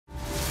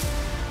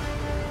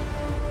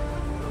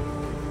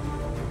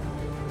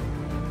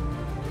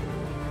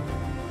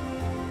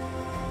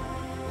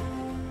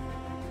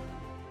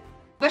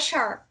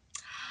Bashar,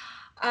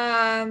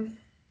 um,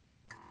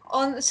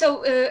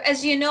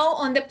 as you know,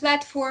 on the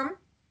platform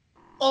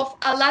of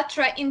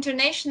Alatra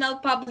International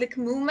Public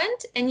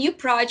Movement, a new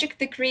project,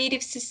 the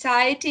Creative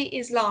Society,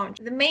 is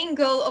launched. The main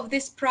goal of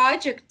this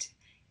project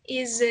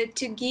is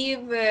to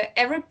give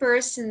every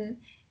person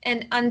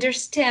an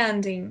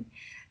understanding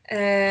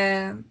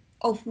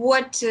of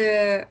what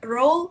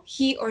role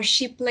he or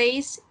she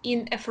plays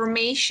in a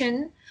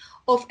formation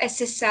of a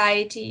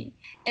society,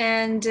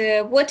 and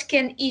what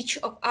can each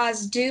of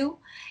us do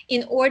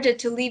in order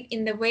to live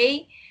in the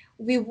way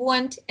we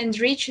want and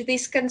reach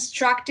this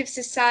constructive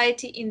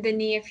society in the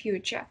near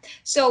future.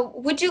 So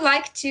would you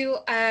like to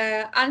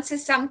answer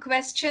some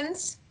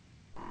questions?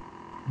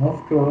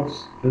 Of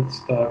course, let's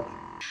start.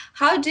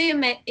 How do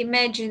you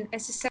imagine a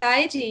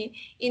society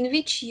in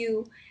which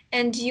you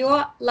and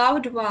your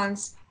loved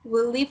ones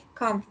will live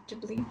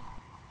comfortably?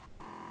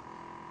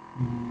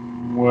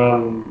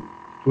 Well,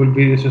 it will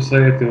be a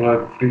society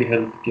where free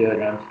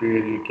healthcare and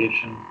free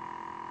education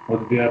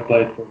would be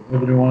applied for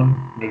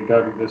everyone,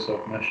 regardless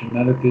of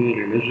nationality,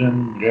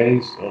 religion,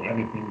 race, or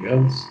anything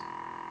else,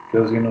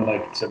 because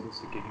like it's a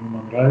basic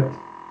human right.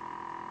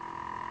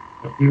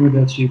 If we would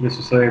achieve a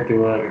society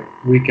where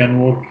we can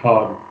work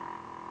hard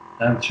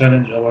and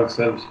challenge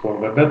ourselves for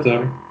the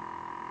better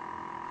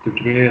to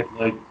create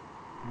like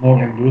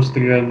more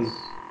industrials,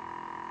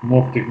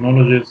 more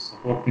technologies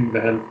supporting the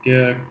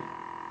healthcare,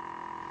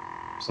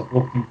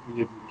 supporting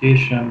free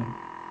education,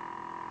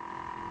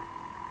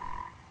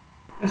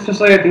 a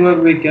society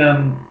where we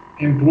can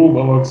improve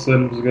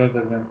ourselves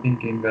rather than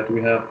thinking that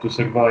we have to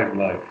survive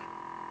life.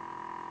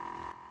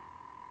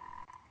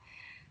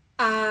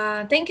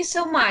 Thank you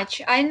so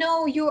much. I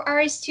know you are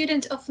a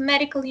student of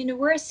medical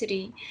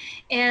university,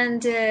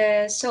 and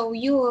so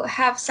you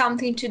have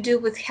something to do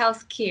with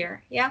healthcare.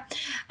 Yeah,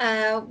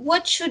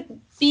 what should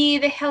be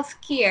the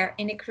healthcare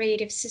in a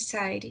creative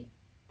society?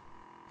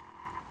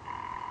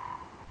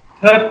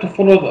 Have to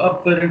follow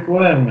up the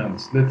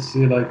requirements. Let's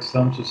say like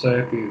some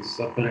society is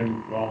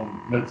suffering from,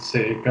 let's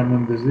say, a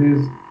common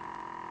disease.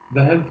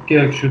 The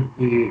healthcare should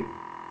be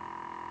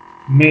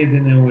made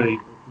in a way,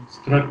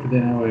 constructed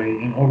in a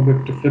way, in order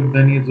to fit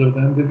the needs of the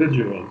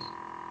individuals.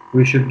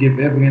 We should give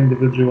every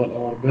individual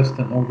our best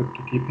in order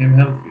to keep him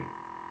healthy.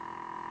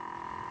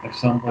 If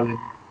somebody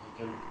needs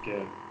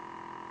healthcare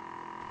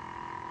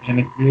in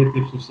a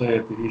creative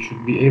society, he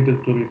should be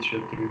able to reach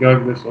it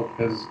regardless of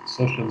his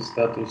social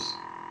status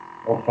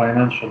or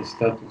financial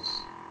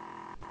status.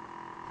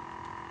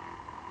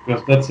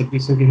 Because that's a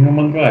basic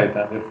human right,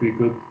 and if we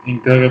could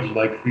encourage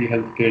like free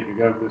healthcare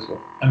regardless of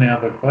any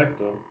other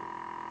factor,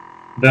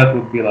 that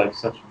would be like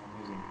such an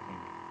amazing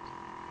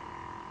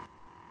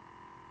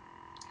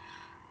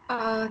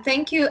thing.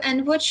 Thank you.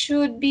 And what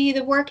should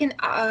the working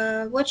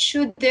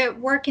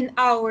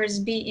hours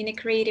be in a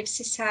creative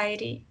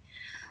society?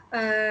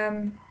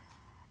 Um,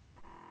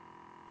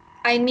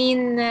 I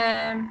mean,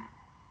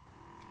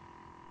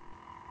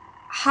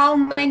 how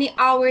many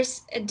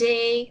hours a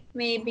day,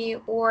 maybe,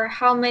 or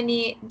how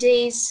many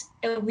days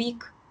a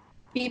week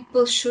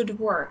people should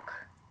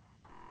work?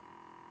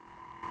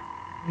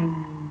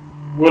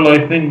 Well,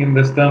 I think in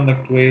the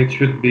standard way it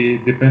should be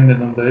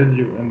dependent on the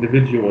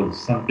individuals.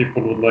 Some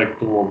people would like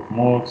to work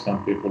more,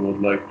 some people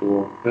would like to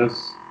work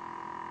less.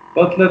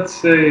 But let's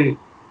say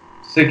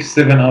 6,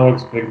 7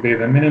 hours per day,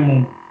 the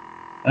minimum,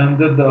 and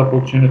that the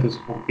opportunities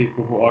for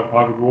people who are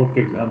hard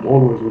workers and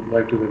always would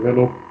like to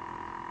develop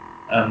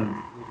and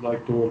would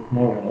like to work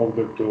more in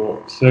order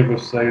to serve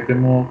society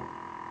more,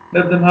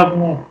 let them have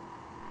more.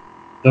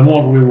 The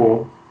more we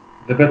work,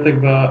 the better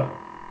the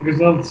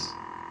results.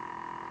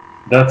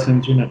 That's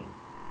in general.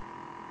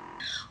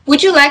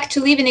 Would you like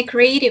to live in a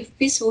creative,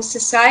 peaceful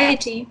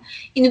society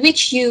in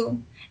which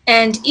you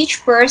and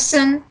each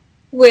person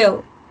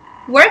will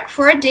work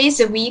 4 days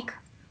a week,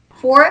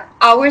 4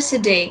 hours a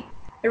day,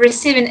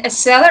 receiving a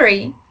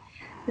salary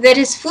that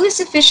is fully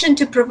sufficient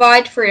to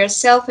provide for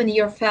yourself and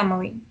your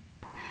family?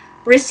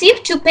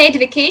 Receive 2 paid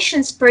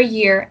vacations per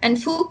year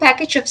and full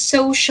package of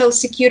social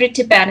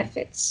security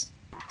benefits.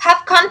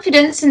 Have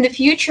confidence in the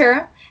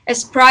future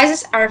as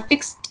prices are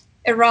fixed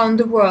around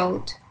the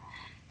world.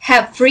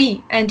 Have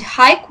free and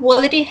high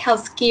quality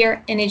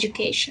healthcare and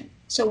education.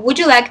 So would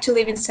you like to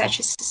live in such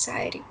a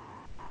society?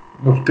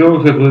 Of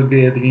course, it would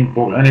be a dream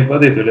for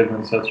anybody to live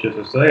in such a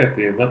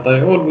society, but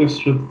I always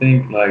should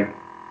think like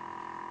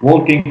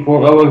working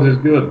 4 hours is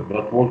good,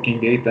 but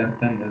working 8 and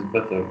 10 is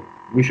better.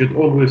 We should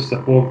always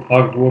support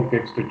hard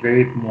workers to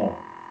create more.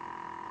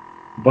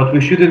 But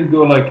we shouldn't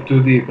go like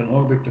too deep in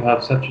order to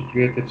have such a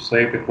creative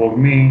society. For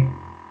me,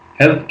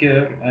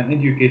 healthcare and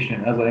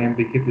education, as I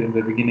indicated in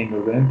the beginning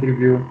of the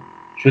interview,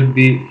 should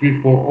be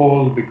free for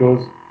all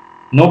because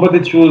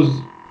nobody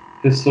chooses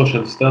his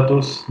social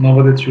status,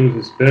 nobody chooses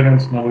his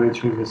parents, nobody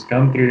chooses his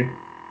country,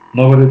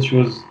 nobody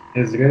chooses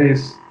his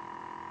race.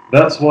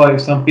 That's why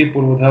some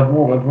people would have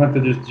more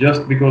advantages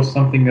just because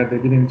something that they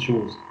didn't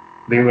choose.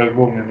 They were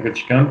born in a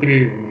rich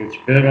country, in rich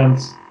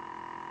parents,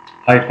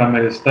 high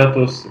family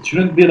status. It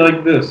shouldn't be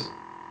like this.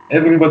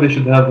 Everybody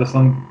should have the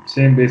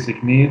same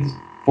basic needs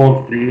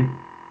for free,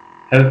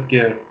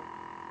 healthcare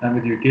and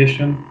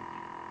education.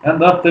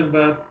 And after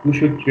that, we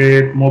should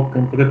create more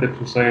competitive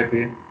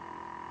society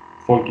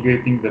for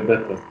creating the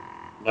better,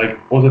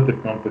 like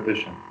positive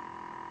competition.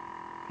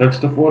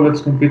 First of all,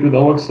 let's compete with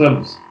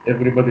ourselves.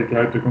 Everybody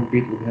try to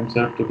compete with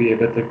himself to be a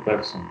better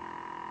person.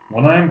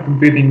 When I am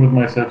competing with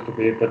myself to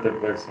be a better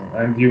person,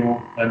 and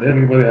you and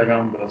everybody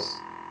around us,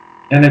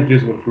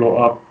 energies will flow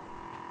up,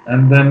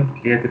 and then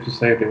creative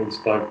society will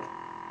start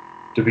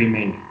to be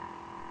made.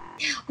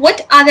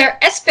 What other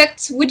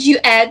aspects would you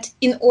add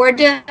in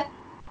order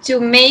to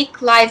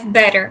make life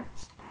better?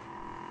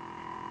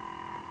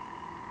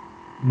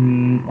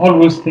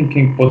 Always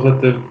thinking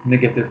positive.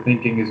 Negative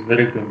thinking is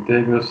very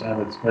contagious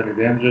and it's very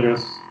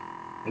dangerous.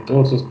 It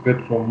also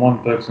spread from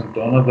one person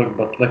to another,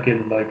 but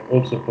luckily, like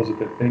also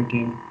positive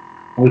thinking,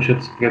 we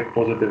should spread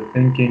positive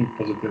thinking,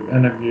 positive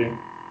energy,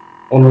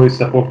 always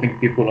supporting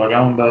people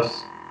around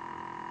us.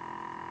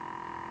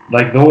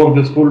 Like the world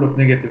is full of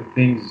negative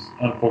things,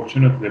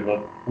 unfortunately,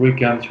 but we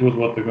can choose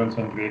what to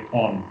concentrate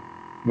on.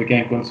 We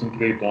can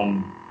concentrate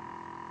on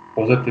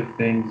positive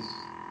things,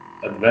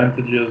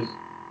 advantages,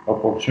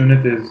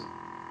 opportunities,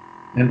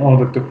 in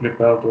order to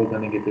flip out all the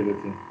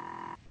negativity.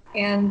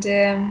 And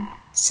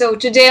so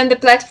today on the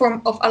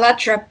platform of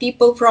ALLATRA,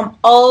 people from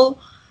all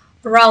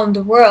around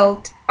the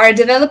world are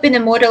developing a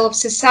model of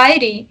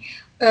society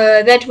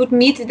that would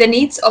meet the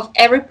needs of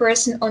every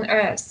person on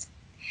earth.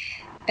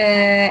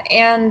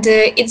 And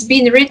it's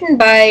been written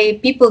by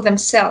people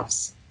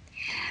themselves.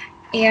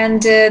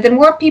 And the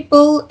more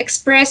people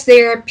express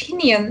their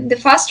opinion, the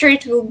faster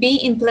it will be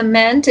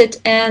implemented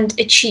and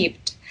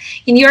achieved.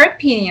 In your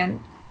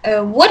opinion,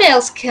 what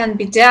else can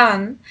be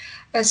done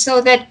so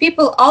that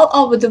people all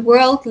over the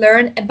world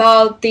learn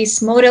about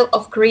this model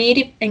of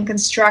creative and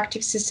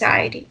constructive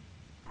society?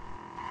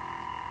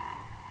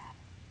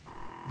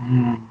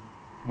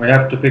 We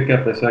have to pick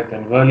up the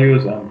certain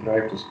values and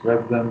try to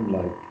spread them,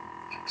 like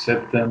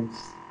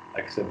acceptance,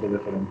 accept the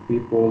different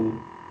people,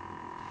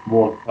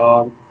 work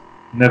hard,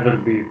 never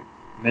be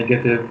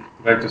negative,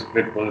 try to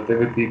spread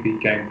positivity, be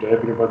kind to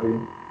everybody.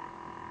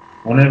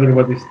 When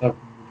everybody starts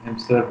with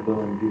himself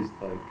doing these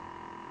like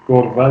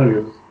core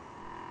values,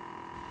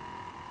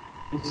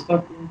 will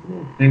start to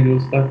improve. Things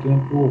will start to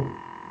improve.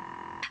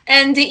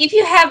 And if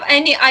you have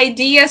any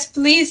ideas,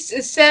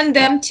 please send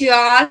them to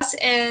us.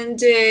 And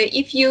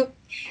if you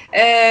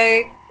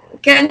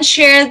can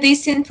share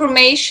this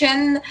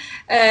information,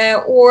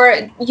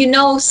 or you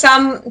know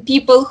some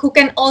people who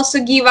can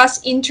also give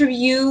us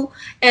interview,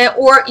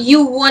 or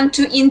you want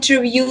to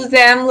interview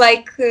them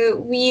like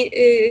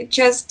we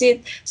just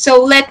did,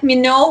 so let me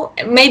know.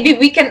 Maybe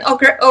we can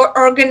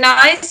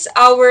organize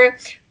our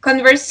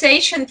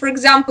conversation. For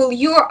example,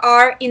 you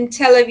are in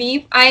Tel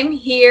Aviv, I'm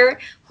here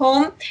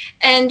home,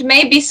 and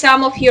maybe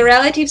some of your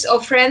relatives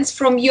or friends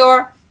from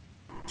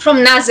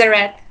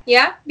Nazareth,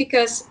 yeah,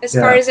 because as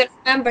far as I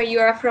remember, you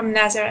are from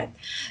Nazareth.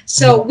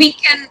 So we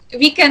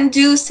can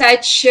do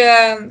such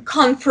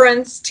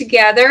conference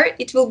together.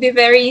 It will be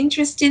very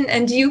interesting,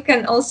 and you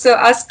can also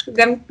ask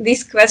them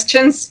these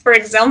questions, for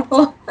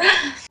example.